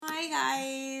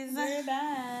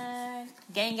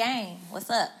Gang, gang. What's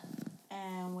up?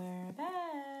 And we're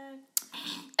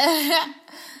back.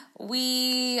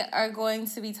 We are going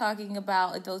to be talking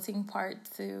about Adulting Part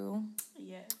 2.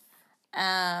 Yes.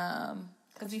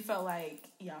 Because we felt like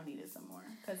y'all needed some more.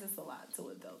 Because it's a lot to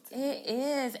adulting. It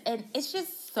is. And it's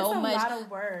just so much. It's a lot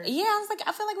of work. Yeah, I was like,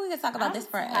 I feel like we could talk about this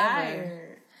forever.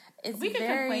 Tired. We could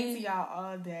complain to y'all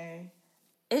all day.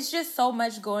 It's just so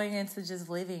much going into just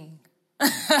living.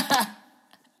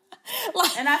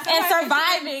 And I feel like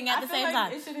surviving at the same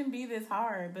time. It shouldn't be this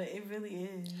hard, but it really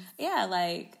is. Yeah,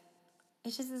 like, it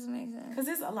just doesn't make sense. Because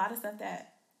there's a lot of stuff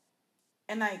that,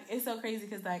 and like, it's so crazy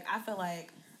because like, I feel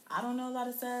like I don't know a lot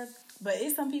of stuff, but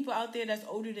it's some people out there that's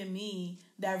older than me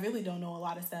that really don't know a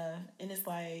lot of stuff. And it's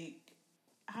like,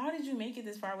 how did you make it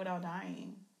this far without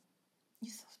dying?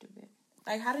 You're so stupid.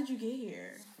 Like, how did you get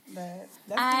here? But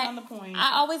that's beyond the point.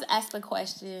 I always ask the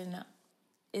question,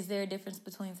 is there a difference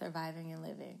between surviving and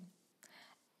living?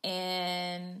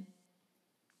 And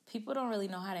people don't really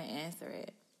know how to answer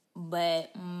it.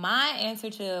 But my answer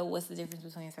to what's the difference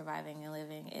between surviving and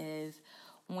living is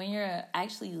when you're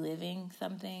actually living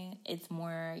something, it's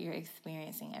more you're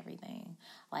experiencing everything.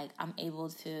 Like, I'm able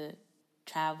to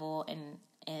travel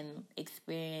and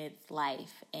experience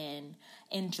life and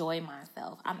enjoy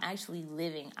myself. I'm actually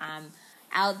living. I'm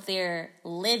out there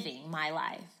living my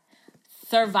life.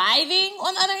 Surviving,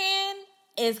 on the other hand,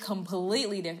 is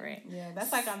completely different. Yeah,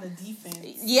 that's like on the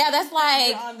defense. Yeah, that's like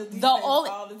you're on the defense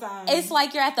all the time. It's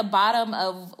like you're at the bottom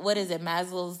of, what is it,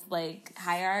 Maslow's like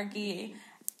hierarchy.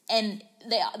 And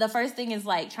the first thing is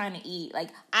like trying to eat. Like,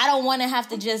 I don't want to have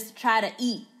to just try to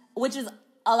eat, which is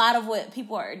a lot of what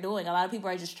people are doing. A lot of people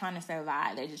are just trying to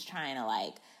survive. They're just trying to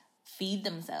like feed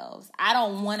themselves. I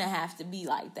don't want to have to be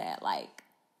like that, like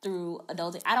through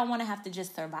adulting. I don't want to have to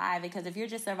just survive, because if you're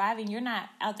just surviving, you're not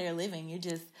out there living. You're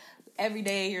just, every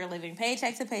day you're living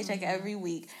paycheck to paycheck. Every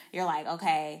week you're like,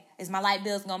 okay, is my light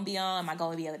bills gonna be on? Am I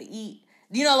gonna be able to eat?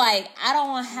 You know, like, I don't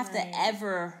want to have to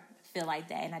ever feel like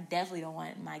that. And I definitely don't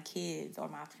want my kids or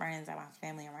my friends or my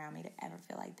family around me to ever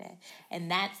feel like that. And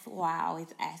that's why I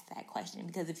always ask that question,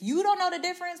 because if you don't know the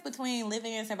difference between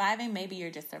living and surviving, maybe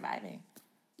you're just surviving.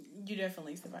 You're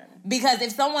definitely surviving. Because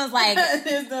if someone's like,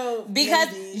 there's no, because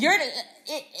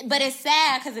but it's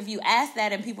sad, because if you ask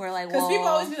that and people are like, well, because people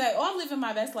always be like, oh, I'm living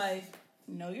my best life.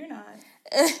 No, you're not.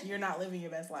 You're not living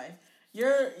your best life.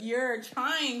 You're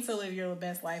trying to live your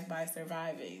best life by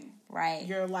surviving. Right.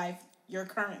 Your life, your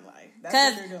current life. That's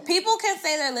what you're doing. People can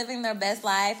say they're living their best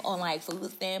life on like food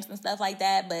stamps and stuff like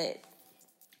that, but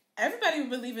everybody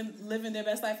believe in living their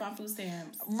best life on food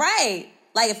stamps. Right.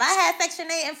 Like, if I had Section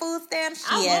 8 and food stamps,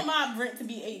 shit. I want my rent to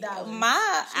be $8.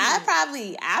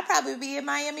 I'd probably be in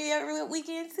Miami every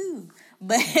weekend too.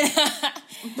 But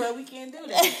we can't do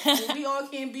that. We all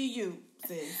can't be you,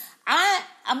 sis.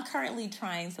 I'm currently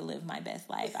trying to live my best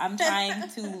life. I'm trying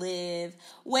to live,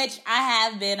 which I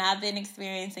have been. I've been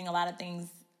experiencing a lot of things,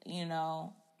 you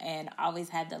know, and always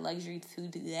had the luxury to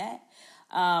do that.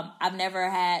 I've never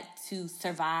had to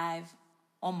survive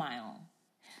on my own.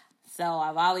 So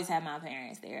I've always had my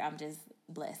parents there. I'm just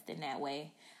blessed in that way.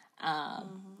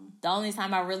 The only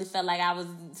time I really felt like I was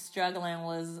struggling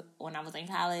was when I was in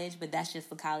college, but that's just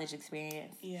the college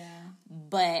experience. Yeah.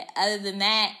 But other than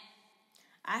that,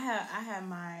 I had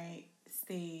my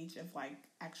stage of like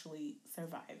actually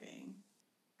surviving.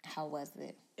 How was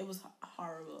it? It was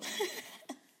horrible.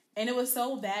 And it was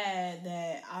so bad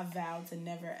that I vowed to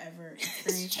never ever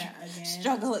experience that again.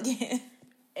 Struggle again.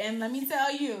 And let me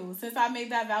tell you, since I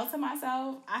made that vow to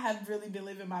myself, I have really been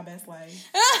living my best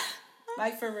life.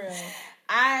 Like, for real.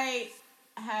 I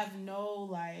have no,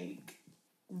 like,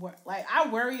 I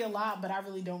worry a lot, but I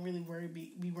really don't really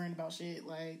be worrying about shit.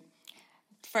 Like,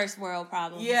 first world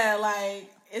problems. Yeah,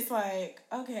 like, it's like,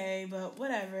 okay, but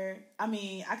whatever. I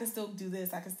mean, I can still do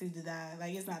this. I can still do that.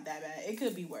 Like, it's not that bad. It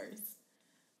could be worse.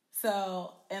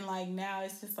 So, and, like, now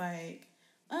it's just like,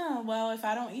 oh, well, if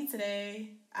I don't eat today,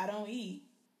 I don't eat.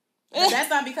 But that's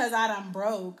not because I'm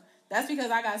broke. That's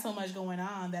because I got so much going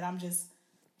on that I'm just...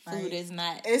 Like, food is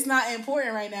not... It's not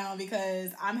important right now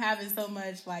because I'm having so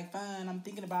much, like, fun. I'm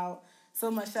thinking about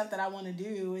so much stuff that I want to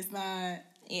do. It's not...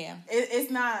 Yeah. It's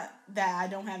not that I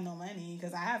don't have no money,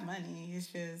 because I have money. It's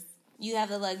just... You have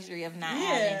the luxury of not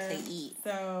having to eat.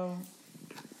 So,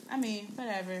 I mean,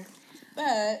 whatever.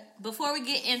 But... Before we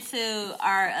get into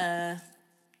our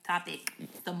topic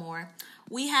some more...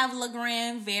 We have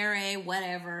Legrand, Vere,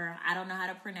 whatever. I don't know how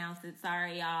to pronounce it.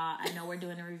 Sorry, y'all. I know we're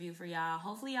doing a review for y'all.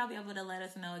 Hopefully, y'all be able to let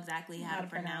us know exactly how to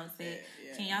pronounce it.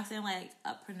 Yeah. Can y'all send, like,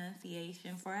 a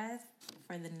pronunciation for us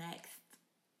for the next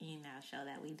show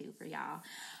that we do for y'all.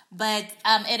 But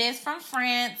it is from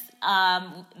France.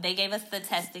 They gave us the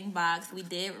testing box. We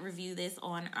did review this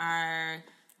on our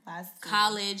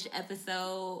college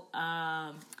episode.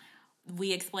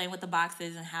 We explain what the box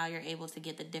is and how you're able to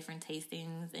get the different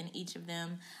tastings in each of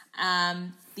them.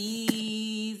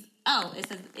 It's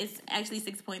actually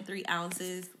 6.3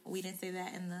 ounces. We didn't say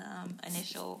that in the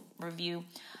initial review.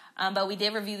 But we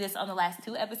did review this on the last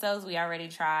 2 episodes. We already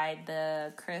tried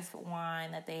the crisp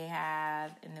wine that they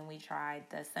have, and then we tried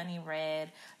the Sunny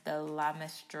Red, the La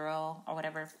Mistral, or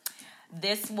whatever.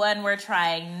 This one we're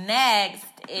trying next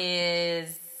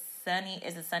is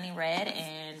a Sunny Red,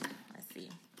 and let's see.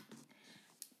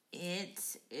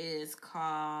 It is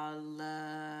called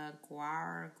La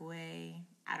Guargue.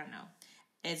 I don't know.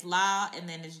 It's La, and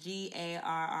then it's Garrigue.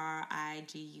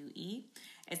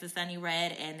 It's a Sunny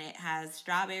Red, and it has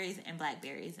strawberries and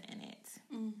blackberries in it.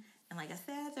 Mm. And like I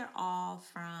said, they're all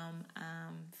from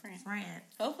France.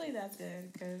 Hopefully that's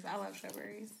good, because I love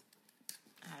strawberries.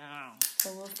 I don't know.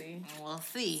 So we'll see. We'll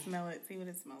see. Smell it. See what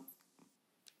it smells.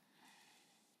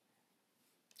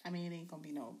 I mean, it ain't gonna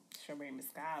be no strawberry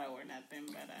Moscato or nothing,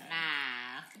 but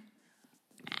Nah.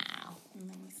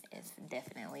 It's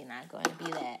definitely not going to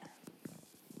be that.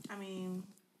 I mean,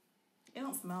 it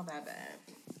don't smell that bad.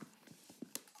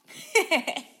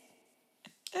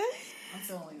 I'm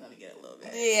still only gonna get a little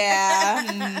bit. Yeah.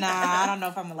 Nah, I don't know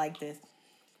if I'm gonna like this.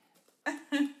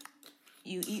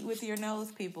 You eat with your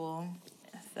nose, people.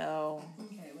 So.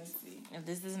 Okay, let's see. If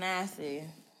this is nasty.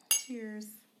 Cheers.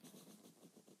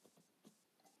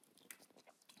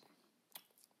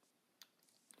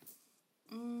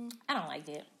 I don't like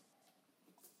it.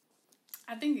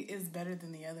 I think it is better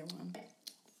than the other one.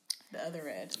 The other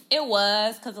red. It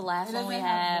was, because the last one we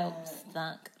had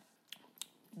stunk.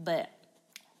 But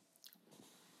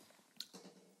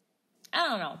I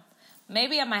don't know.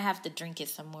 Maybe I might have to drink it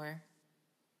some more.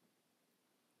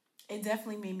 It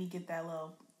definitely made me get that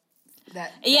little the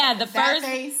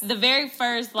very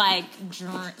first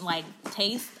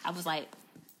taste, I was like,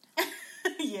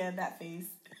 yeah, that face.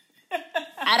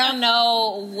 I don't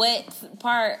know what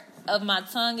part of my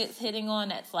tongue it's hitting on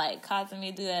that's like causing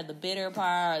me to do that, the bitter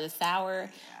part or the sour.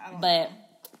 I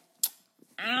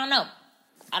don't know.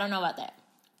 I don't know about that.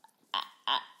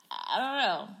 I don't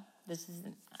know. This is.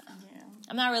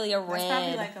 I'm not really a red. That's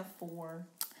probably like a 4.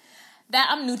 That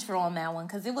I'm neutral on that one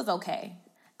because it was okay.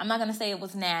 I'm not gonna say it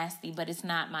was nasty, but it's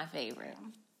not my favorite.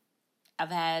 I've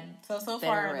had so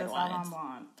far the Sauvignon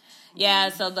Blanc. Yeah,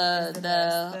 so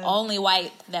the only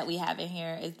white that we have in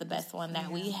here is the best one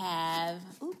that we have.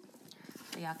 Ooh,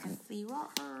 so y'all can see right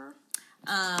here.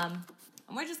 And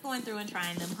we're just going through and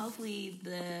trying them. Hopefully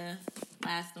the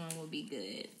last one will be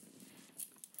good.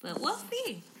 But we'll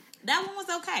see. That one was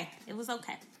okay. It was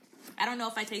okay. I don't know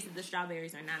if I tasted the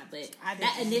strawberries or not, but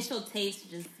that initial taste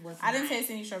just was I didn't taste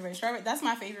any strawberry. That's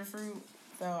my favorite fruit,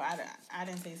 so I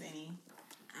didn't taste any.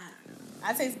 I don't know.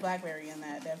 I taste blackberry in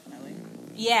that, definitely.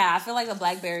 Yeah, I feel like the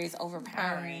blackberry is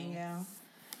overpowering. Yeah.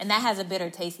 And that has a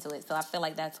bitter taste to it, so I feel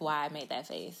like that's why I made that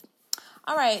face.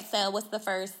 All right, so what's the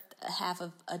first half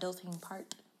of adulting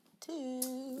part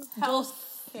 2?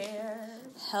 Healthcare.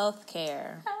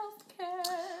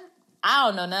 I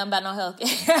don't know nothing about no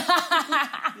healthcare.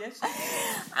 Yes,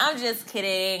 I'm just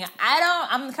kidding.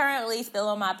 I'm currently still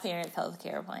on my parents'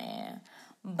 healthcare plan,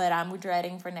 but I'm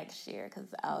dreading for next year because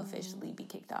I'll officially be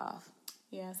kicked off.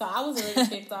 Yeah, so I was already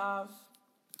kicked off.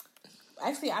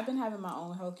 Actually, I've been having my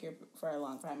own healthcare for a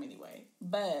long time anyway,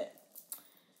 but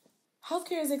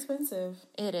healthcare is expensive.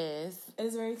 It is. It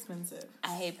is very expensive.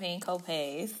 I hate paying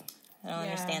co-pays. I don't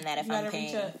understand that if I'm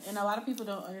paying. And a lot of people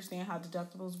don't understand how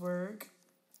deductibles work.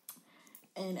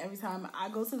 And every time I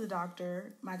go to the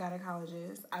doctor, my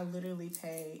gynecologist, I literally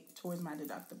pay towards my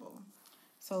deductible.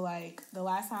 So, like, the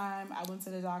last time I went to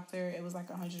the doctor, it was like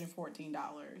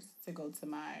 $114 to go to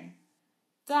my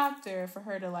doctor for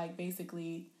her to, like,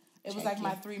 basically... It was like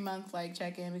my 3-month, like,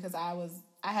 check-in because I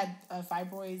had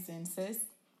fibroids and cysts.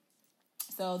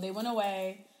 So they went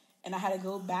away, and I had to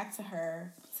go back to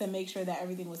her to make sure that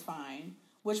everything was fine,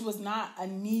 which was not a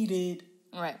needed,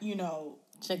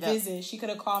 visit. She could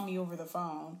have called me over the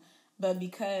phone, but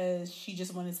because she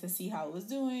just wanted to see how it was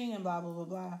doing and blah, blah, blah,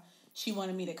 blah, she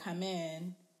wanted me to come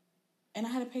in, and I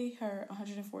had to pay her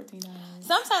 $114.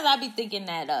 Sometimes I be thinking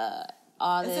that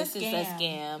all this is a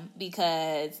scam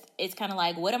because it's kind of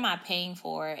like, what am I paying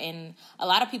for? And a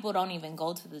lot of people don't even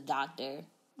go to the doctor.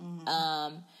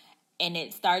 Mm-hmm. And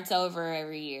it starts over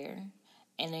every year.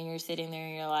 And then you're sitting there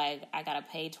and you're like, I got to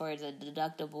pay towards a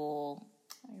deductible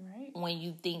right. when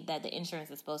you think that the insurance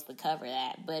is supposed to cover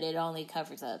that, but it only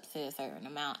covers up to a certain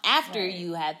amount after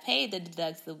you have paid the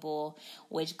deductible,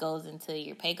 which goes into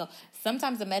your paygo.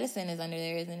 Sometimes the medicine is under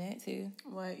there, isn't it, too?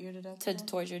 What, your deductible?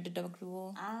 Towards your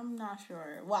deductible? I'm not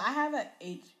sure. Well, I have a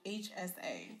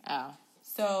HSA. Oh.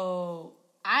 So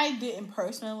I didn't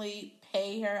personally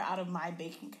pay her out of my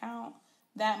bank account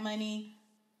that money.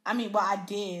 I mean, well, I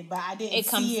did, but I didn't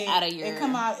see it. Out of your...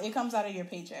 It comes out of your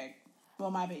paycheck.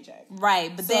 Well, my paycheck.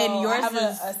 Right, but so then yours I have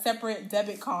a separate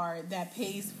debit card that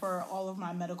pays for all of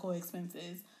my medical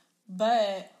expenses.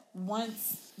 But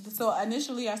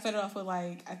initially I started off with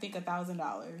I think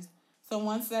 $1,000. So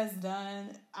once that's done,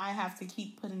 I have to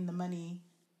keep putting the money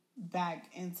back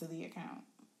into the account,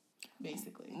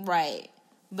 basically. Right.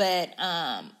 But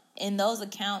in those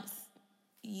accounts,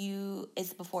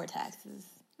 it's before taxes.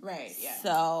 Right, yeah.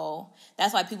 So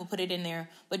that's why people put it in there,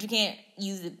 but you can't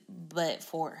use it but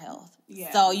for health.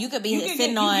 Yeah. So you could be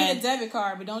sitting on... You get a debit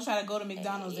card, but don't try to go to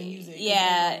McDonald's and use it.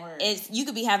 Yeah, you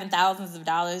could be having thousands of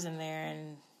dollars in there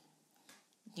and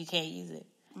you can't use it.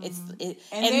 Mm-hmm.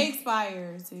 And they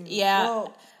expire too. Yeah.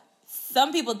 Well,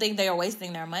 some people think they are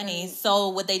wasting their money. Right. So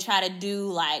what they try to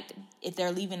do, if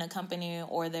they're leaving a company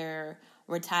or they're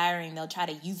retiring, they'll try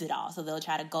to use it all. So they'll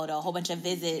try to go to a whole bunch of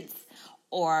visits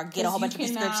or get a whole bunch of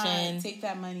prescriptions. Take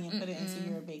that money and put it into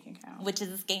your bank account, which is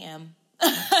a scam.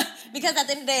 Because at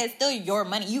the end of the day, it's still your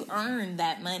money. You earned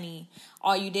that money.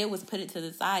 All you did was put it to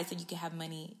the side so you could have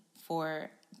money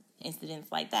for incidents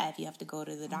like that if you have to go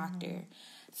to the doctor.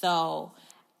 Mm-hmm. So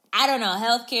I don't know.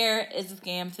 Healthcare is a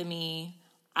scam to me.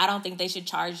 I don't think they should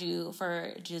charge you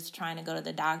for just trying to go to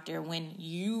the doctor when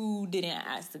you didn't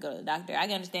ask to go to the doctor. I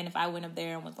can understand if I went up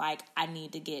there and was like, I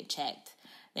need to get checked.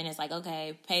 Then it's like,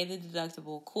 okay, pay the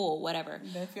deductible, cool, whatever.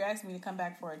 But if you're asking me to come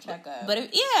back for a checkup.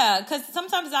 But because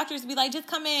sometimes doctors be like, just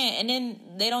come in, and then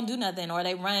they don't do nothing, or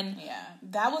they run. Yeah,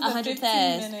 that was a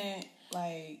 15-minute,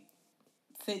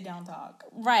 sit-down talk.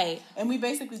 Right. And we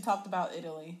basically talked about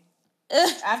Italy.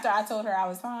 After I told her I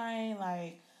was fine,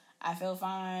 I feel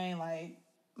fine,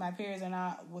 my periods are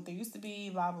not what they used to be,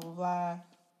 blah, blah, blah, blah.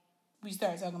 We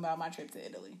started talking about my trip to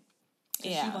Italy.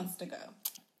 Yeah. She wants to go.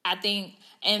 I think,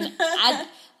 and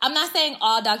I'm not saying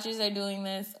all doctors are doing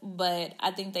this, but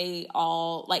I think they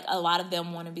all, a lot of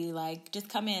them want to be just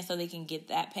come in so they can get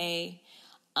that pay,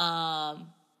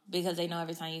 because they know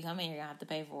every time you come in, you're going to have to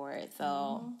pay for it.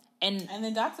 So, and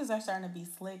the doctors are starting to be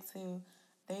slick, too.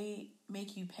 They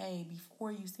make you pay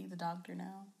before you see the doctor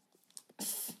now.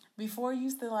 Before you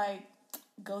used to,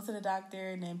 go to the doctor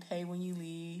and then pay when you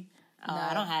leave. Oh,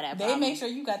 I don't have that problem. They make sure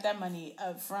you got that money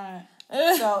up front.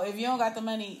 So if you don't got the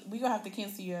money, we gonna have to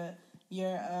cancel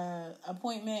your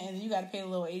appointment, and then you got to pay a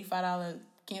little $85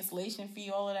 cancellation fee.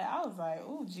 All of that. I was like,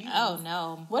 oh Jesus. Oh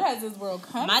no. What has this world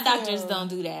come My to? doctors don't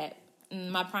do that.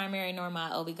 My primary nor my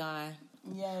OB-GYN.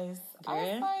 Yes.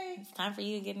 Girl, it's time for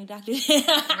you to get me doctors.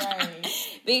 Right.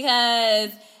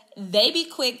 Because they be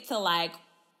quick to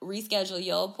reschedule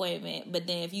your appointment, but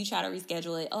then if you try to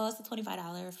reschedule it, it's a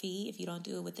 $25 fee if you don't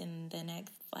do it within the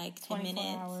next 10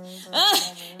 minutes.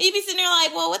 You be sitting there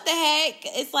well, what the heck?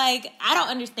 It's I don't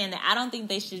understand that. I don't think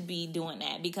they should be doing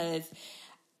that, because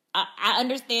I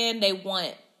understand they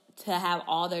want to have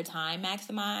all their time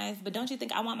maximized, but don't you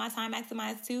think I want my time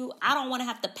maximized too? I don't want to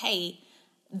have to pay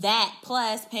that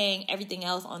plus paying everything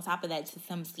else on top of that to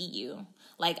come see you.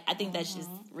 I think that's just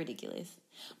ridiculous.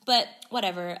 But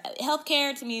whatever.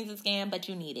 Healthcare to me is a scam, but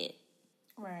you need it.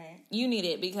 Right. You need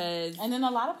it because... And then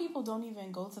a lot of people don't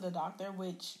even go to the doctor,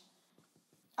 which,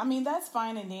 I mean, that's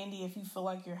fine and dandy if you feel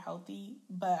like you're healthy,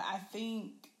 but I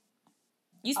think...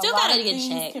 You still gotta get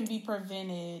checked. Can be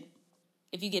prevented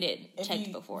if you get it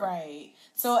checked before. Right.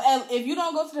 So if you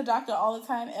don't go to the doctor all the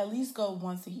time, at least go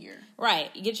once a year. Right.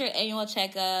 You get your annual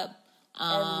checkup.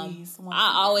 At least once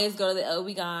I always go to the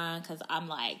OB-GYN because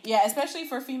I'm yeah, especially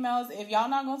for females. If y'all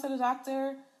not going to the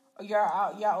doctor, or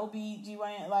y'all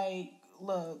OB-GYN,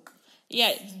 look.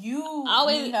 Yeah. You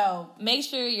always need help. Make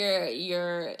sure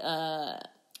your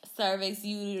cervix,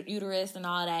 uterus, and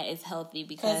all that is healthy,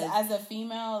 because as a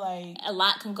female, a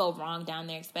lot can go wrong down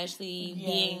there, especially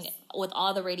being with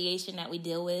all the radiation that we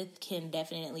deal with can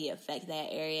definitely affect that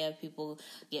area. People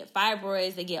get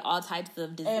fibroids, they get all types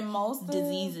of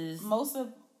diseases. Most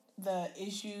of the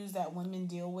issues that women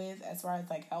deal with, as far as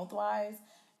health wise,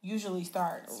 usually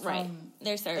starts from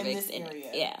their cervix in this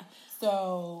area. Yeah.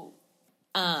 So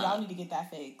y'all need to get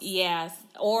that fixed. Yes,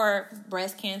 or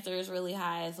breast cancer is really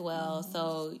high as well. Mm-hmm.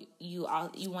 So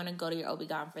you want to go to your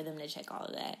OB-GYN for them to check all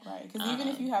of that. Right, because even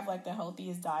if you have the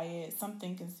healthiest diet,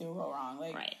 something can still go wrong.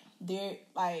 Right. They're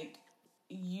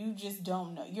you just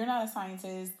don't know. You're not a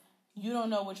scientist. you don't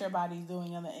know what your body's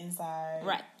doing on the inside.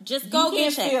 Right. Just go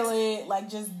get checked. You can't feel it. Like,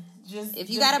 just if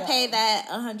you got to pay that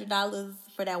 $100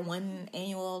 for that one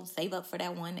annual, save up for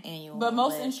that one annual. But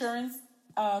most insurance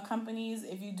companies,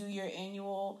 if you do your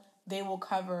annual, they will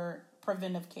cover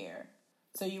preventive care.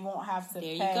 So you won't have to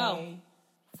pay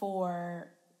for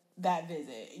that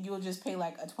visit. You'll just pay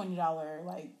like a $20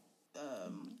 like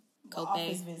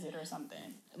office visit or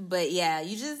something. But yeah,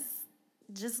 you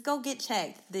just go get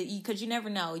checked, because you never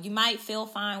know. You might feel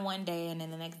fine one day, and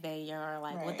then the next day you're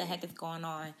like, what the heck is going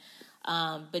on?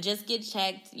 But just get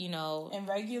checked, And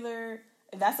regular,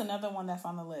 that's another one that's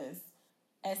on the list.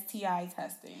 STI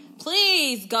testing.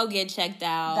 Please go get checked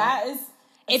out. That is...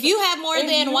 If you have more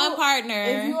than one partner...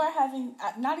 If you are having...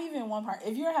 Not even one partner.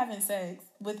 If you're having sex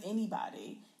with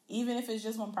anybody... Even if it's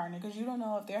just one partner, because you don't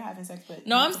know if they're having sex with...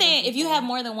 No, I'm saying if you have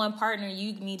more than one partner,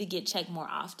 you need to get checked more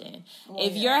often. Well,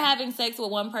 if you're having sex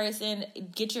with one person,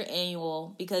 get your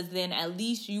annual, because then at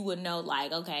least you would know,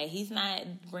 like, okay, he's not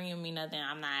bringing me nothing,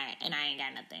 I'm not, and I ain't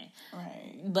got nothing.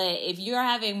 Right. But if you're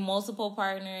having multiple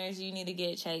partners, you need to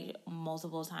get checked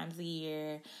multiple times a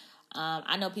year.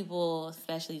 I know people,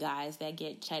 especially guys, that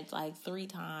get checked like 3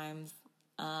 times.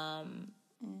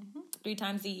 3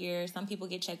 times a year. Some people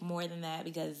get checked more than that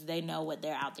because they know what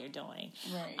they're out there doing.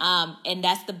 Right. And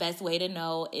that's the best way to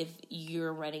know if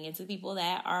you're running into people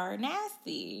that are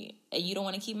nasty. And you don't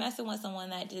want to keep messing with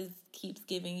someone that just keeps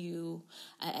giving you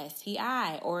a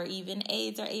STI or even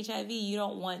AIDS or HIV. You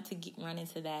don't want to run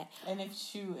into that. And if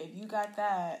you got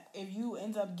that, if you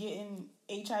end up getting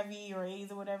HIV or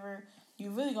AIDS or whatever,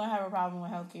 you're really going to have a problem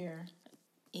with healthcare.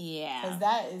 Yeah, because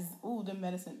that is the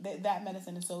medicine. That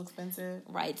medicine is so expensive,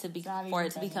 right? For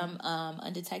it to become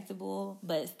undetectable,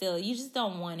 but still, you just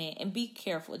don't want it. And be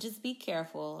careful. Just be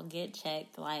careful. Get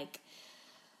checked. Like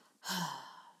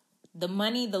the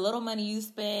little money you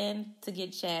spend to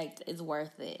get checked is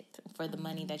worth it for the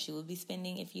money that you would be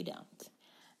spending if you don't.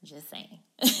 Just saying.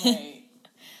 Right.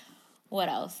 What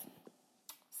else?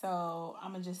 So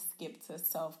I'm gonna just skip to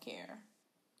self-care,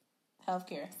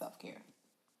 healthcare, self-care.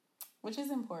 Which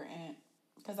is important,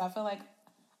 because I feel like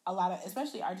a lot of,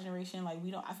 especially our generation,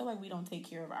 I feel like we don't take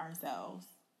care of ourselves.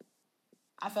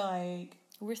 I feel like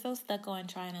we're so stuck on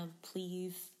trying to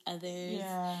please others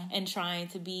and trying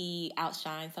to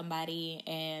outshine somebody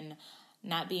and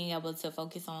not being able to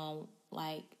focus on,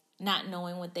 like, not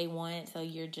knowing what they want. So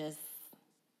you're just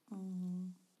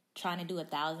trying to do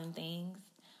 1,000 things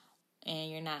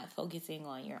and you're not focusing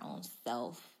on your own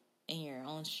self and your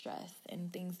own stress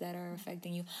and things that are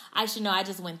affecting you. I should know. I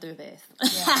just went through this.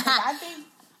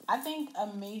 I think a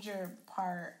major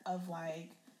part of like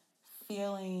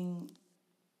feeling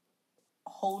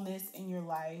wholeness in your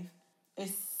life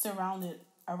is surrounded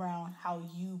around how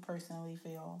you personally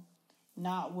feel,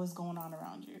 not what's going on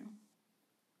around you.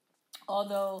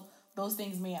 Although those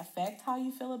things may affect how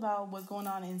you feel about what's going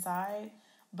on inside,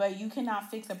 but you cannot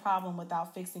fix a problem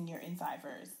without fixing your inside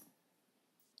first.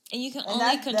 And you can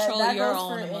only control your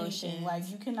own emotions. Anything. Like,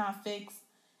 you cannot fix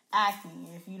acne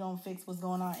if you don't fix what's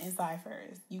going on inside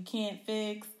first. You can't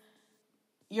fix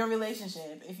your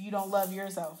relationship if you don't love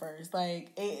yourself first.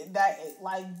 Like,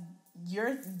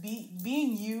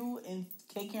 being you and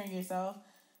taking care of yourself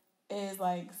is,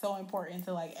 like, so important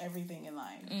to, like, everything in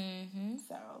life. Mm-hmm.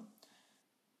 So,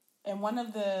 and one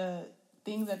of the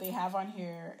things that they have on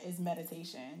here is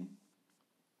meditation.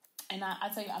 And I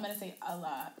tell you, I meditate a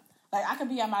lot. Like, I could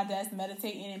be at my desk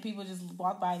meditating and people just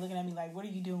walk by looking at me like, what are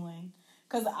you doing?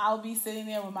 Because I'll be sitting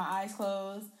there with my eyes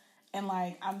closed and,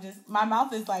 like, my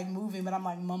mouth is, like, moving, but I'm,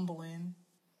 like, mumbling.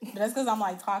 But that's because I'm,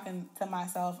 like, talking to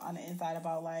myself on the inside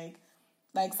about, like,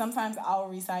 sometimes I'll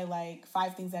recite, like,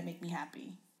 5 things that make me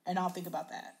happy. And I'll think about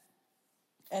that.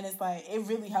 And it's, like, it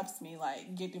really helps me,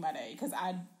 like, get through my day because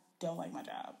I don't like my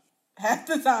job half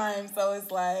the time. So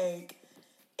it's, like,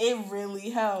 it really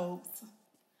helps.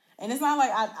 And it's not like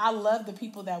I love the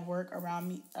people that work around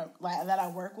me, that I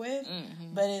work with,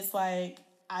 but it's like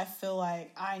I feel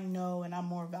like I know and I'm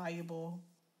more valuable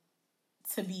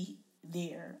to be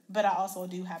there. But I also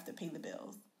do have to pay the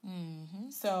bills.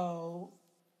 Mm-hmm. So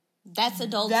that's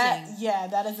adulting.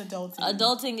 That is adulting.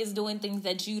 Adulting is doing things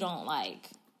that you don't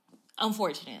like,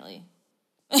 unfortunately.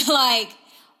 Like,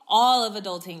 all of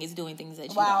adulting is doing things that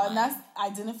you don't like. And that's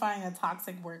identifying a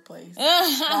toxic workplace.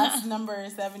 That's number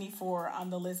 74 on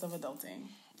the list of adulting.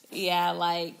 Yeah,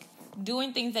 like,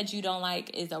 doing things that you don't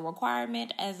like is a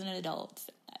requirement as an adult.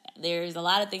 There's a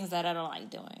lot of things that I don't like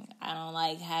doing. I don't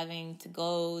like having to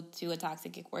go to a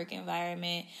toxic work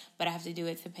environment, but I have to do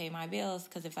it to pay my bills,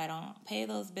 because if I don't pay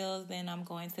those bills, then I'm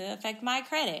going to affect my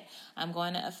credit. I'm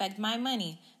going to affect my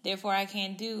money. Therefore, I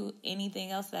can't do anything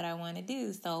else that I want to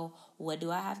do. So what do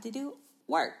I have to do?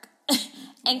 Work.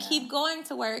 and keep going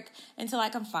to work until I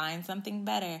can find something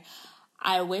better.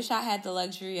 I wish I had the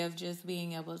luxury of just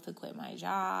being able to quit my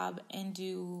job and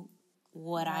do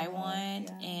what I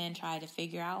want and try to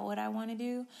figure out what I want to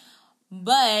do.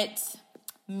 But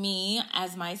me,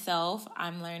 as myself,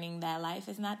 I'm learning that life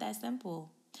is not that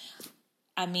simple.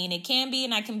 I mean, it can be,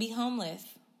 and I can be homeless,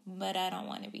 but I don't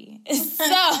want to be. So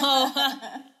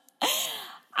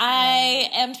I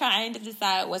am trying to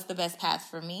decide what's the best path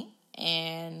for me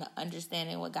and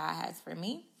understanding what God has for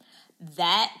me.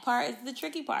 That part is the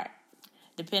tricky part,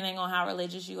 depending on how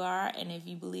religious you are and if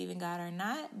you believe in God or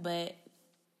not. But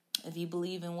if you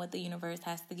believe in what the universe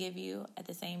has to give you at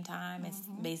the same time, it's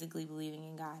basically believing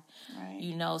in God. Right.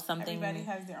 You know something. Everybody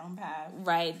has their own path.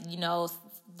 Right. You know,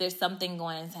 there's something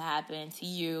going to happen to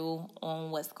you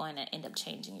on what's going to end up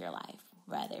changing your life,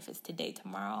 rather if it's today,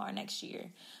 tomorrow, or next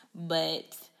year.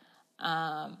 But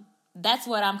that's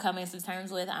what I'm coming to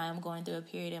terms with. I'm going through a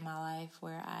period in my life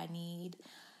where I need,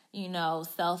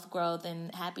 self-growth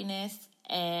and happiness.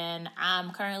 And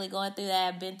I'm currently going through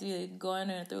that. I've been going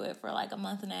through it for like a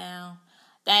month now.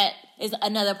 That is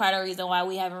another part of the reason why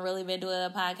we haven't really been doing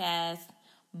a podcast.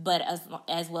 But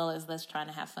as well as us trying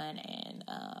to have fun and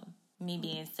me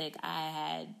being sick,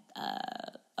 I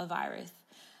had a virus.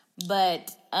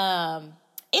 But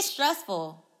it's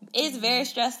stressful. It's very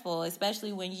stressful,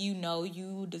 especially when you know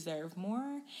you deserve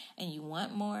more and you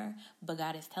want more, but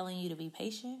God is telling you to be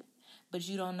patient, but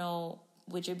you don't know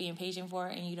what you're being patient for,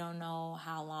 and you don't know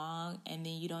how long, and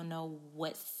then you don't know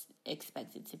what's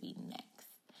expected to be next.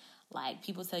 Like,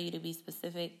 people tell you to be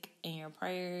specific in your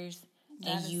prayers,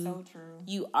 that is so true.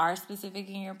 You are specific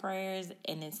in your prayers,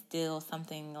 and it's still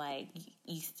something like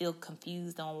you still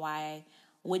confused on why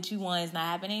what you want is not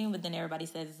happening, but then everybody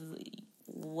says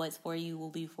what's for you will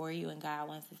be for you, and God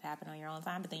wants this to happen on your own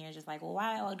time. But then you're just like, well,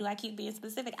 why do I keep being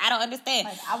specific? I don't understand.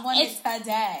 Like, I want it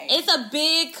today. It's a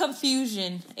big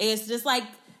confusion. It's just like,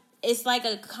 it's like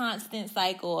a constant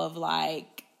cycle of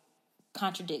like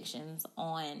contradictions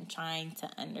on trying to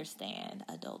understand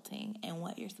adulting and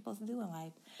what you're supposed to do in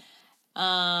life.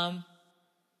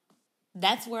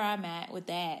 That's where I'm at with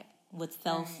that, with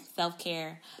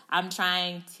self-care. I'm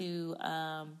trying to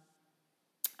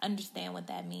understand what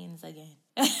that means again.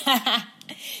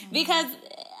 Because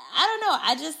I don't know,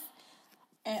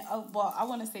 I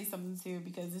want to say something too,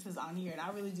 because this is on here, and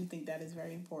I really do think that is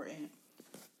very important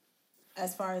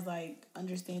as far as like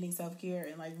understanding self-care,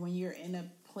 and like when you're in a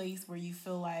place where you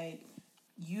feel like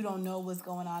you don't know what's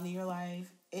going on in your life.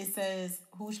 It says,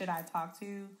 who should I talk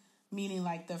to? Meaning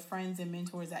like the friends and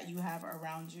mentors that you have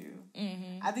around you.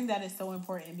 Mm-hmm. I think that is so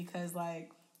important, because like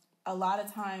a lot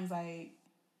of times, like,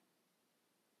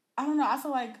 I don't know, I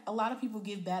feel like a lot of people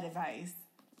give bad advice.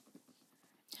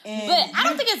 But I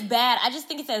don't think it's bad. I just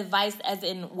think it's advice as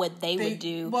in what they would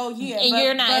do. Well, yeah. And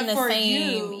you're not in the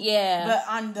same. Yeah. But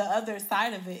on the other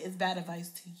side of it, it's bad advice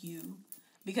to you,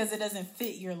 because it doesn't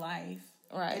fit your life.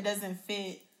 Right. It doesn't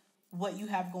fit what you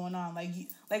have going on. Like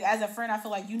as a friend, I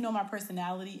feel like you know my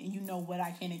personality and you know what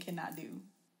I can and cannot do.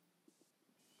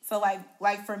 So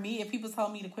like for me, if people tell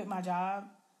me to quit my job,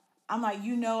 I'm like,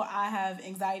 I have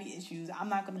anxiety issues. I'm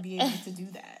not going to be able to do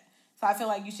that. So I feel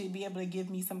like you should be able to give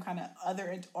me some kind of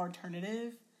other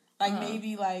alternative. Like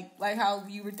maybe like how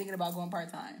you were thinking about going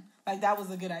part-time. Like that was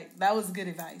good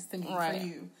advice to me for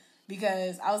you.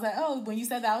 Because I was like, oh, when you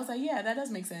said that, I was like, yeah, that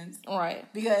does make sense. Right.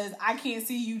 Because I can't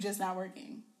see you just not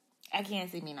working. I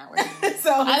can't see me not working.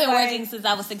 So I've been working since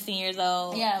I was 16 years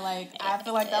old. Yeah, like I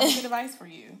feel like that was good advice for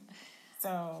you.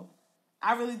 So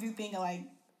I really do think like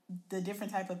the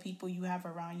different type of people you have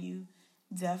around you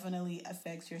definitely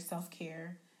affects your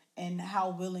self-care and how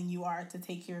willing you are to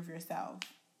take care of yourself.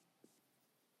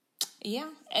 Yeah,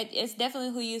 it's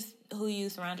definitely who you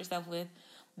surround yourself with,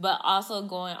 but also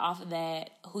going off of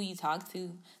that, who you talk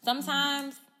to.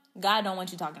 Sometimes God don't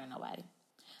want you talking to nobody,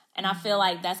 and I feel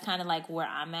like that's kind of like where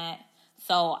I'm at.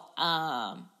 So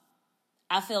I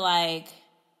feel like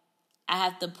I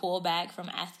have to pull back from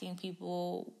asking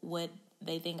people what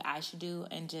they think I should do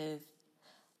and just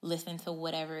listen to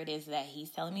whatever it is that he's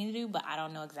telling me to do, but I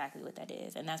don't know exactly what that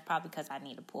is. And that's probably because I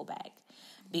need to pull back,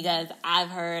 because I've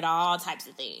heard all types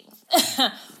of things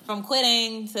from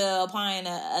quitting to applying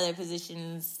to other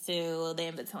positions to the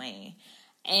in-between.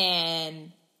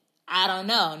 And I don't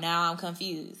know. Now I'm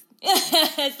confused. So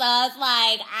it's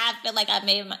like, I feel like I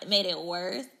made it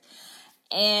worse.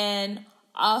 And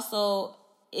also,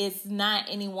 it's not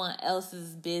anyone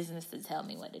else's business to tell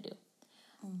me what to do.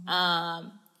 Mm-hmm.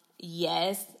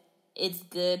 Yes, it's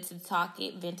good to talk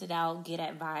it, vent it out, get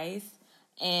advice.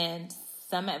 And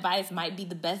some advice might be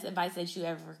the best advice that you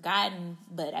ever gotten,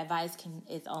 but advice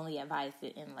is only advice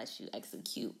unless you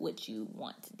execute what you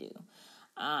want to do.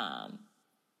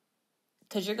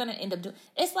 Because you're gonna end up doing.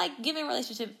 It's like giving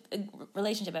relationship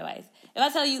advice. If I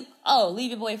tell you, "Oh,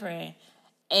 leave your boyfriend,"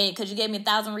 and because you gave me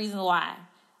 1,000 reasons why,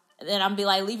 then I'm be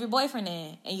like, "Leave your boyfriend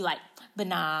in," and you like, "But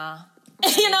nah."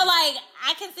 You know, like,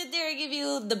 I can sit there and give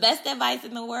you the best advice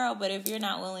in the world, but if you're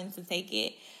not willing to take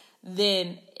it,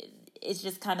 then it's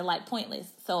just kind of like pointless.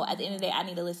 So at the end of the day, I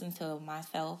need to listen to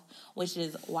myself, which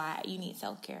is why you need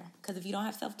self-care. Because if you don't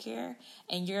have self-care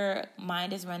and your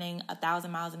mind is running 1,000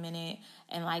 miles a minute,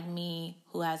 and like me,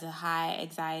 who has a high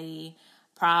anxiety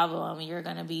problem, you're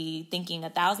going to be thinking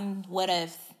 1,000 what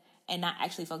ifs and not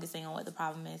actually focusing on what the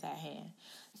problem is at hand.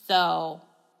 So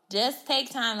just take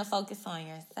time to focus on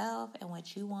yourself and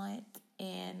what you want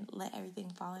and let everything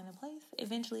fall into place.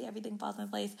 Eventually, everything falls into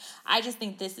place. I just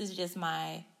think this is just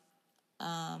my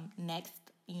next,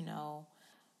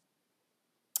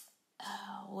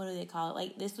 what do they call it?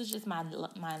 Like, this was just my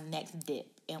next dip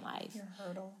in life. Your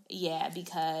hurdle. Yeah,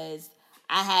 because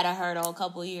I had a hurdle a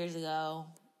couple years ago,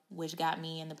 which got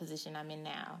me in the position I'm in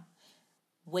now,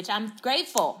 which I'm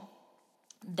grateful.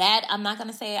 That, I'm not going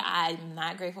to say I'm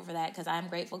not grateful for that, because I'm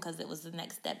grateful because it was the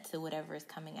next step to whatever is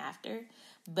coming after.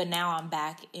 But now I'm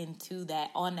back into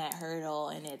that, on that hurdle,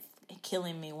 and it's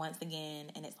killing me once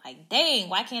again. And it's like, dang,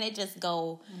 why can't it just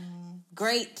go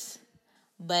great?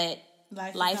 But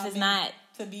life is not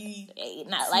to be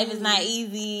life is not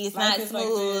easy. It's not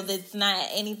smooth. Like, it's not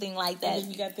anything like that. And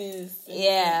then you got this.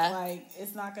 Yeah. Like,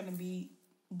 it's not going to be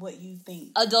what you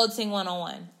think. Adulting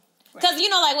 101. Because,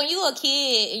 like, when you a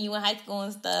kid and you in high school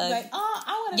and stuff, like, oh,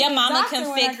 I want to your mama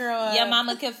can fix your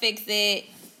mama can fix it.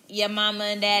 Your mama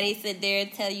and daddy sit there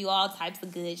and tell you all types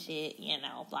of good shit,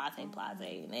 blase.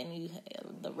 And then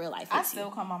the real life. I still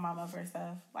call my mama for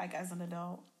stuff, like, as an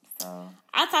adult. So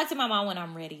I talk to my mom when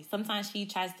I'm ready. Sometimes she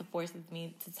tries to force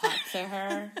me to talk to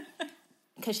her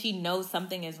because she knows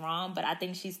something is wrong, but I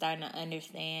think she's starting to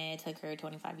understand. It took her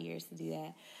 25 years to do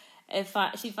that.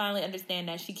 She finally understands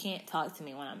that she can't talk to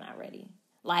me when I'm not ready.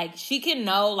 Like, she can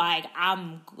know, like,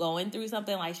 I'm going through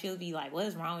something. Like, she'll be like, what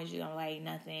is wrong with you? I'm like,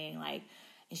 nothing. Like,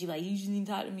 and she'll be like, you just need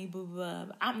to talk to me, blah, blah,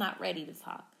 blah. I'm not ready to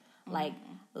talk. Like,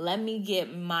 let me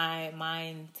get my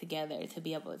mind together to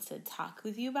be able to talk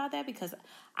with you about that, because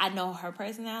I know her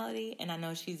personality, and I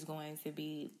know she's going to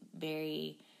be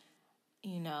very,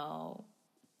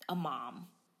 a mom.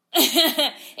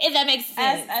 If that makes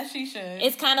sense. As she should.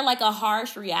 It's kind of like a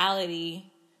harsh reality,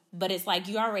 but it's like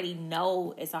you already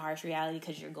know it's a harsh reality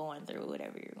because you're going through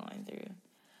whatever you're going through.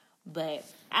 But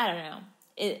I don't know.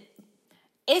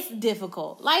 It's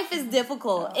difficult. Life is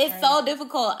difficult. Oh, it's so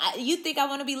difficult. You think I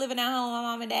want to be living at home with my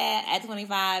mom and dad at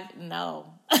 25?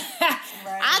 No. Right.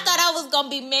 I thought I was going to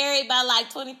be married by like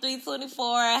 23,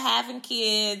 24, having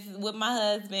kids with my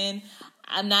husband.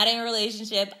 I'm not in a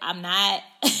relationship. I'm not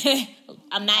in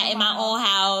my own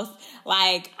house.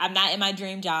 Like, I'm not in my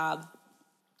dream job.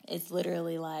 It's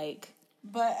literally like...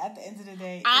 But at the end of the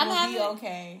day, it will be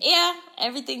okay. Yeah,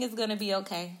 everything is going to be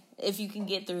okay if you can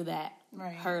get through that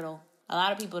hurdle. A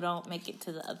lot of people don't make it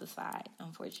to the other side,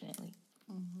 unfortunately.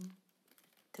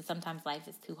 Because sometimes life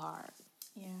is too hard.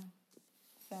 Yeah.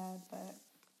 Sad,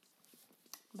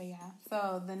 but yeah.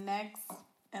 So the next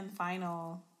and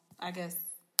final, I guess,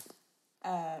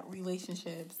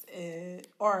 relationships is,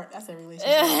 or that's a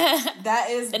relationship. That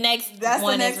is the next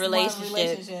one is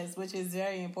relationships, which is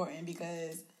very important,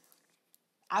 because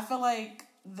I feel like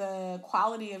the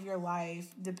quality of your life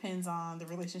depends on the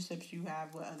relationships you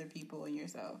have with other people and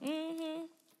yourself.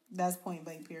 That's point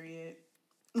blank, period.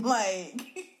 Like,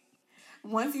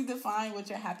 once you define what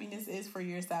your happiness is for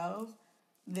yourself,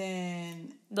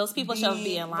 then those people shall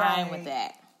be in line with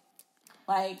that.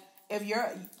 Like, if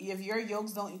your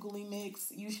yolks don't equally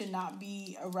mix, you should not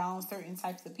be around certain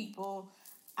types of people.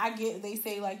 I get, they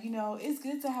say, like, it's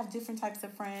good to have different types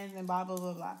of friends and blah, blah,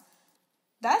 blah, blah.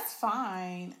 That's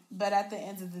fine, but at the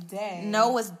end of the day... know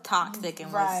what's toxic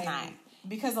and what's not.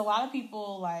 Because a lot of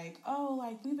people, like, oh,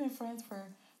 like, we've been friends for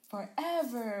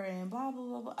forever and blah,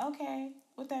 blah, blah, blah. Okay,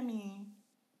 what that mean?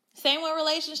 Same with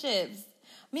relationships.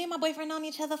 Me and my boyfriend known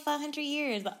each other for 100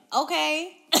 years.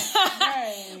 Okay.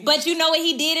 Right. But you know what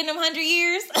he did in them 100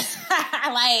 years?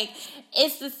 Like,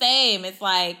 it's the same. It's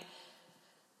like,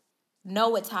 know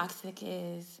what toxic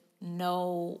is.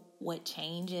 Know what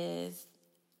change is.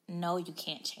 Know you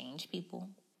can't change people.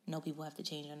 Know people have to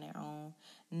change on their own.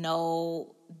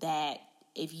 Know that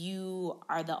if you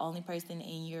are the only person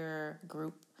in your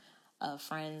group of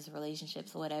friends,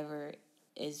 relationships, whatever,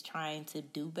 is trying to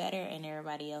do better and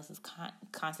everybody else is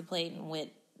contemplating with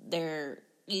their,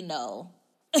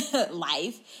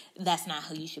 life, that's not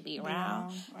who you should be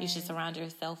around. Right. You should surround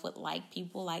yourself with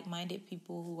like-minded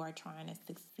people who are trying to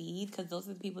succeed, because those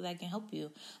are the people that can help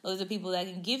you. Those are the people that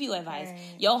can give you advice. Right.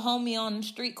 Your homie on the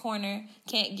street corner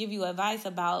can't give you advice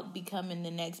about becoming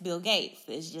the next Bill Gates.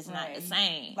 It's just not the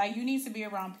same. Like, you need to be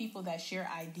around people that share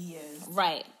ideas.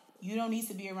 Right. You don't need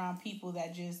to be around people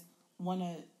that just want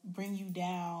to bring you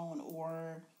down,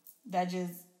 or that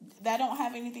don't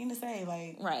have anything to say.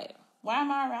 Like, right. Why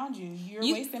am I around you? You're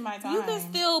wasting my time. You can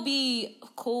still be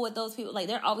cool with those people. Like,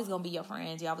 they're always going to be your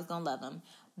friends. You're always going to love them.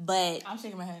 But I'm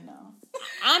shaking my head no.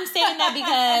 I'm saying that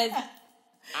because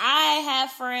I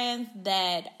have friends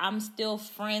that I'm still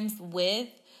friends with,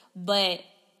 but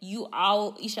you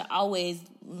should always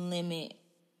limit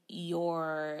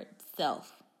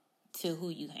yourself to who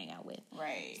you hang out with.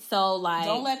 Right. So, like,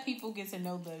 don't let people get to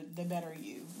know the better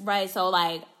you. Right. So,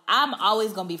 like, I'm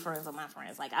always gonna be friends with my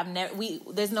friends. Like,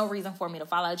 there's no reason for me to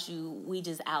follow you. We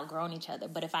just outgrown each other.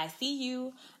 But if I see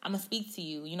you, I'm gonna speak to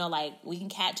you. You know, like, we can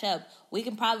catch up. We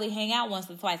can probably hang out once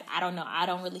or twice. I don't know. I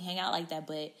don't really hang out like that.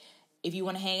 But if you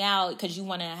want to hang out because you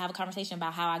want to have a conversation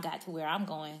about how I got to where I'm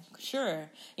going, sure.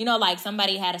 You know, like,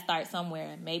 somebody had to start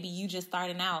somewhere. Maybe you just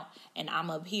starting out and I'm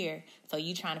up here. So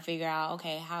you trying to figure out,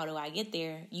 okay, how do I get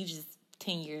there? You just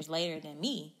 10 years later than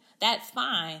me. That's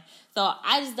fine. So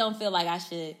I just don't feel like I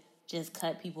should just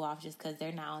cut people off just because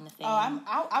they're not on the same. I'm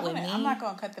not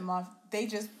gonna cut them off.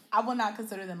 I will not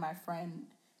consider them my friend.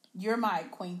 You're my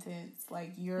acquaintance.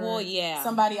 Like, you're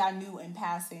somebody I knew in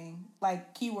passing.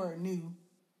 Like, keyword knew.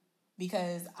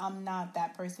 Because I'm not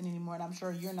that person anymore, and I'm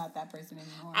sure you're not that person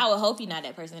anymore. I would hope you're not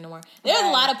that person anymore. There's a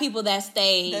lot of people that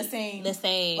stay the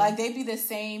same. Like, they be the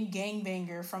same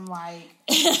gangbanger from, like,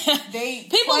 they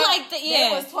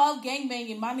 12, was 12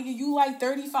 gangbanging. My nigga, you like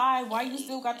 35. Why you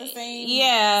still got the same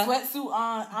sweatsuit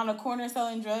on a corner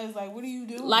selling drugs? Like, what are you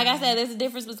doing? Like I said, there's a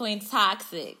difference between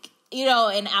toxic,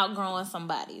 and outgrowing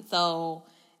somebody. So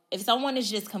if someone is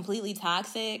just completely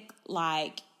toxic,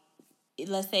 like,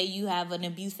 let's say you have an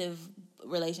abusive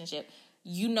relationship,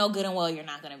 you know good and well you're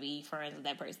not going to be friends with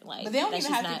that person. Like, but they don't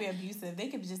even have to be abusive. They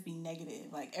could just be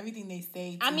negative. Like, everything they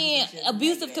say. I mean,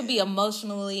 abusive could be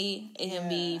emotionally. It can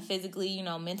be physically,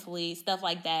 mentally, stuff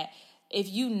like that. If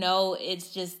you know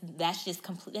that's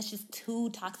just too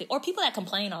toxic. Or people that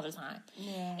complain all the time.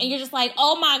 Yeah. And you're just like,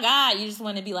 oh my God, you just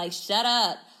want to be like, shut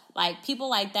up. Like, people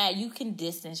like that, you can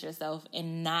distance yourself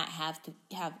and not have to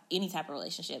have any type of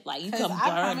relationship. Like, you can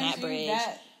burn that bridge.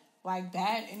 Like,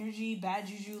 bad energy, bad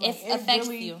juju, like, it affects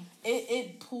you.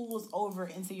 It pulls over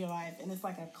into your life, and it's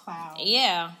like a cloud.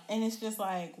 Yeah. And it's just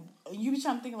like, you be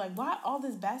trying to think, like, why all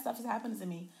this bad stuff is happening to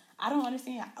me? I don't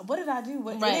understand. What did I do?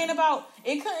 It ain't about,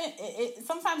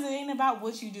 sometimes it ain't about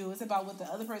what you do. It's about what the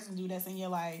other person do that's in your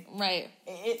life. Right.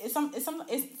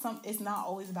 It's not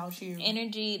always about you.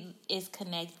 Energy is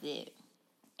connected.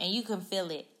 And you can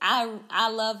feel it. I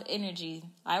love energy.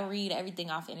 I read everything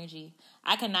off energy.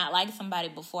 I cannot like somebody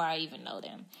before I even know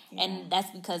them. Yeah. And that's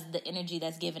because the energy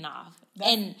that's given off.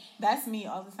 That's me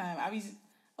all the time.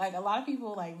 Like, a lot of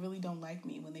people, like, really don't like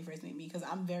me when they first meet me because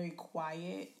I'm very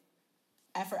quiet.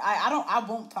 I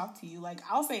won't talk to you. Like,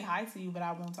 I'll say hi to you, but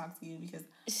I won't talk to you because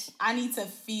I need to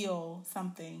feel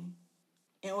something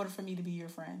in order for me to be your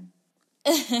friend.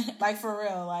 Like, for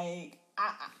real. Like,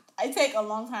 I take a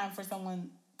long time for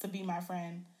someone to be my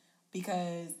friend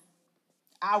because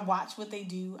I watch what they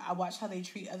do. I watch how they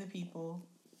treat other people.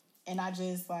 And I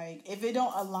just, like, if it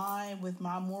don't align with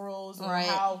my morals or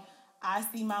how I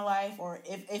see my life, or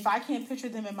if I can't picture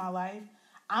them in my life,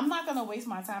 I'm not going to waste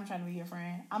my time trying to be your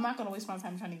friend. I'm not going to waste my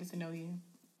time trying to get to know you.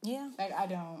 Yeah. Like, I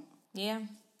don't. Yeah.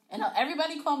 And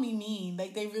everybody call me mean.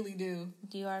 Like, they really do.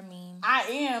 You are mean. I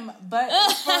am, but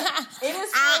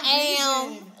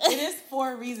it is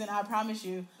for a reason, I promise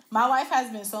you. My life has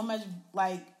been so much,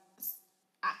 like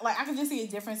I can just see a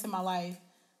difference in my life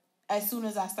as soon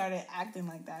as I started acting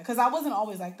like that. Because I wasn't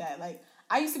always like that. Like,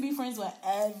 I used to be friends with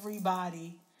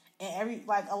everybody. And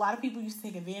a lot of people used to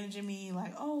take advantage of me,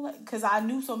 like, because I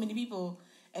knew so many people,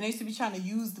 and they used to be trying to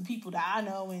use the people that I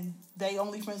know, and they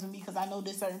only friends with me because I know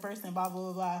this certain person, blah, blah,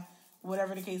 blah, blah,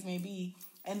 whatever the case may be.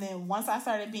 And then once I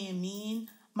started being mean,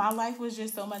 my life was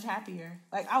just so much happier.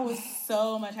 Like, I was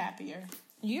so much happier.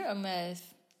 You're a mess.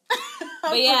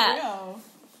 But yeah,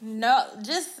 no,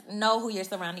 just know who you're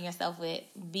surrounding yourself with.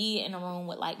 Be in a room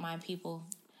with like-minded people.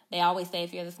 They always say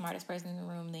if you're the smartest person in the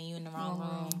room, then you're in the wrong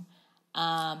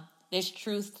room. There's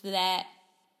truth to that.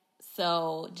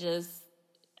 So just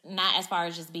not as far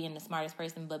as just being the smartest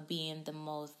person, but being the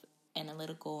most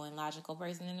analytical and logical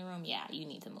person in the room. Yeah, you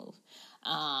need to move.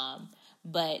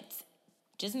 But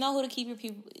just know who to keep your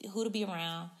people, who to be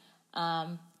around.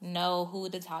 Know who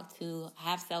to talk to,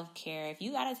 have self-care. If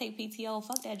you gotta take PTO,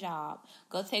 fuck that job.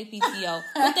 Go take PTO.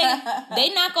 But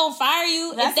they not gonna fire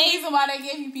you. That's the reason why they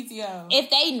gave you PTO. If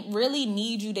they really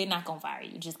need you, they're not gonna fire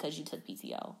you just because you took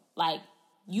PTO. Like,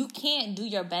 you can't do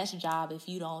your best job if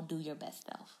you don't do your best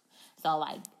self. So,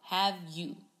 like, have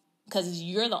you. Because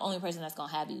you're the only person that's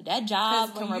gonna have you. That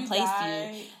job can replace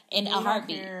you in a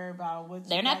heartbeat.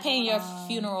 They're not paying your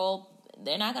funeral.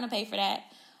 They're not gonna pay for that.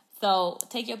 So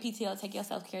take your PTO, take your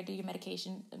self-care, do your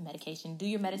medication, do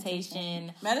your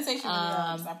meditation. Meditation really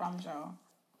helps, I promise y'all.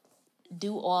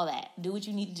 Do all that. Do what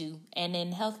you need to do. And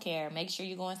then healthcare, make sure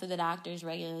you're going to the doctors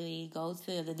regularly. Go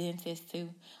to the dentist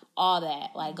too. All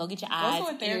that. Like, go get your eyes,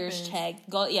 ears checked.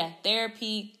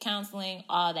 Therapy, counseling,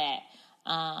 all that.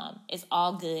 It's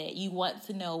all good. You want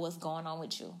to know what's going on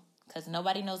with you. Because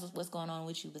nobody knows what's going on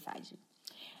with you besides you.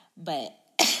 But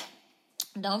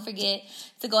don't forget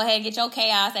to go ahead and get your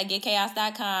chaos at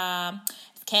getchaos.com.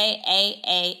 It's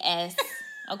KAAS.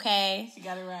 Okay? She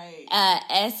got it right.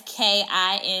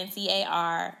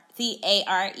 SKINCARCARE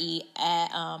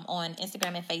on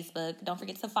Instagram and Facebook. Don't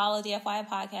forget to follow the FYI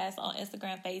Podcast on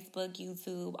Instagram, Facebook,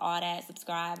 YouTube, all that.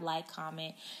 Subscribe, like,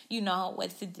 comment. You know what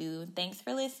to do. Thanks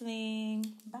for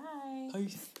listening. Bye.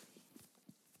 Peace.